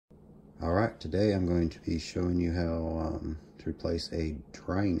All right, today I'm going to be showing you how to replace a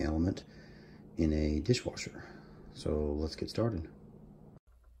drying element in a dishwasher. So let's get started.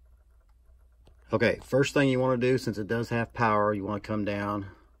 Okay, first thing you want to do, since it does have power, you want to come down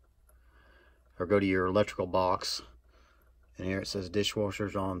or go to your electrical box, and here it says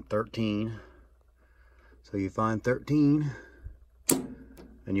dishwasher's on 13. So you find 13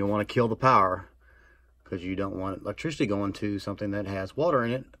 and you'll want to kill the power, because you don't want electricity going to something that has water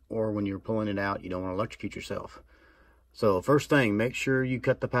in it, or when you're pulling it out, you don't want to electrocute yourself. So first thing, make sure you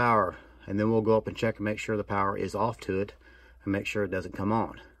cut the power, and then we'll go up and check and make sure the power is off to it and make sure it doesn't come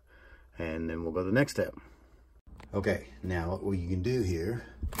on. And then we'll go to the next step. Okay, now what you can do here,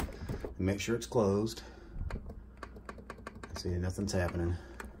 make sure it's closed. See, nothing's happening.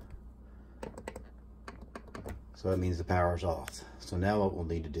 So that means the power's off. So now what we'll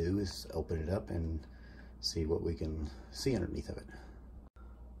need to do is open it up and see what we can see underneath of it.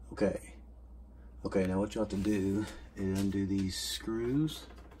 Okay, now what you have to do is undo these screws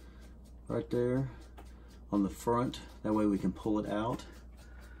right there on the front. That way we can pull it out,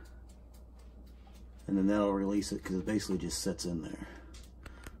 and then that'll release it, because it basically just sits in there.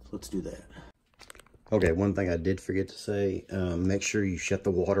 So let's do that. Okay, one thing I did forget to say, make sure you shut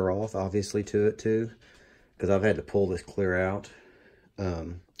the water off, obviously, to it too, because I've had to pull this clear out.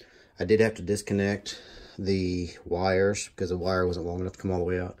 I did have to disconnect the wires because the wire wasn't long enough to come all the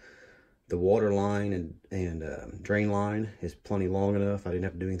way out. The water line and drain line is plenty long enough. I didn't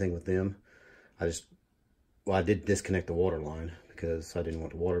have to do anything with them. I did disconnect the water line because I didn't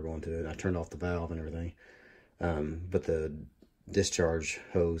want the water going to it. I turned off the valve and everything. But the discharge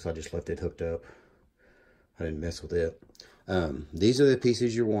hose, I just left it hooked up. I didn't mess with it. These are the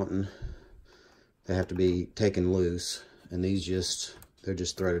pieces you're wanting. They have to be taken loose, and they're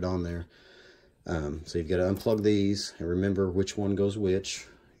just threaded on there. So you've got to unplug these and remember which one goes which.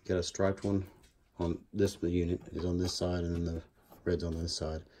 You got a striped one on this unit is on this side, and then the red's on this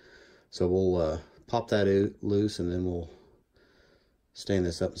side. So we'll pop that out loose, and then we'll stand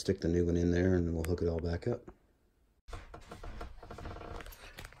this up and stick the new one in there, and then we'll hook it all back up.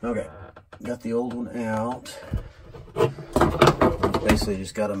 Okay, got the old one out. Basically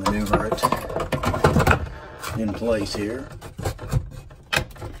just got to maneuver it in place here.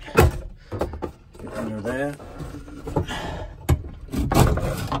 Get under that.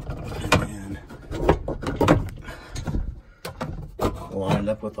 And then line it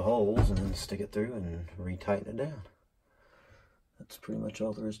up with the holes, and then stick it through and retighten it down. That's pretty much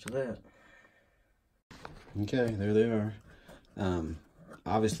all there is to that. Okay, there they are.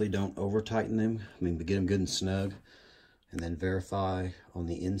 Obviously don't over tighten them. I mean, get them good and snug, and then verify on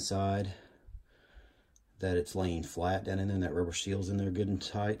the inside that it's laying flat down in there and that rubber seal's in there good and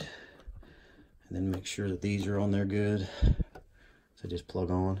tight. And then make sure that these are on there good. So just plug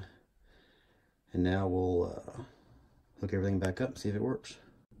on. And now we'll hook everything back up and see if it works.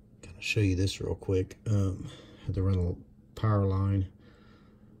 Kind of show you this real quick. Had to run a power line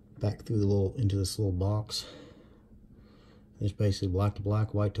back through into this little box. It's basically black to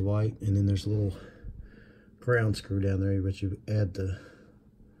black, white to white, and then there's a little ground screw down there which you add the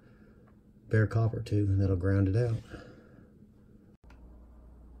bare copper to, and that'll ground it out.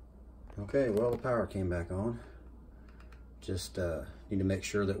 Okay, well, the power came back on. Just need to make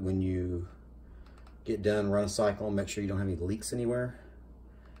sure that when you get done, run a cycle, make sure you don't have any leaks anywhere.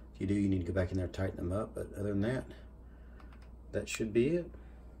 If you do, you need to go back in there and tighten them up, but other than that, that should be it.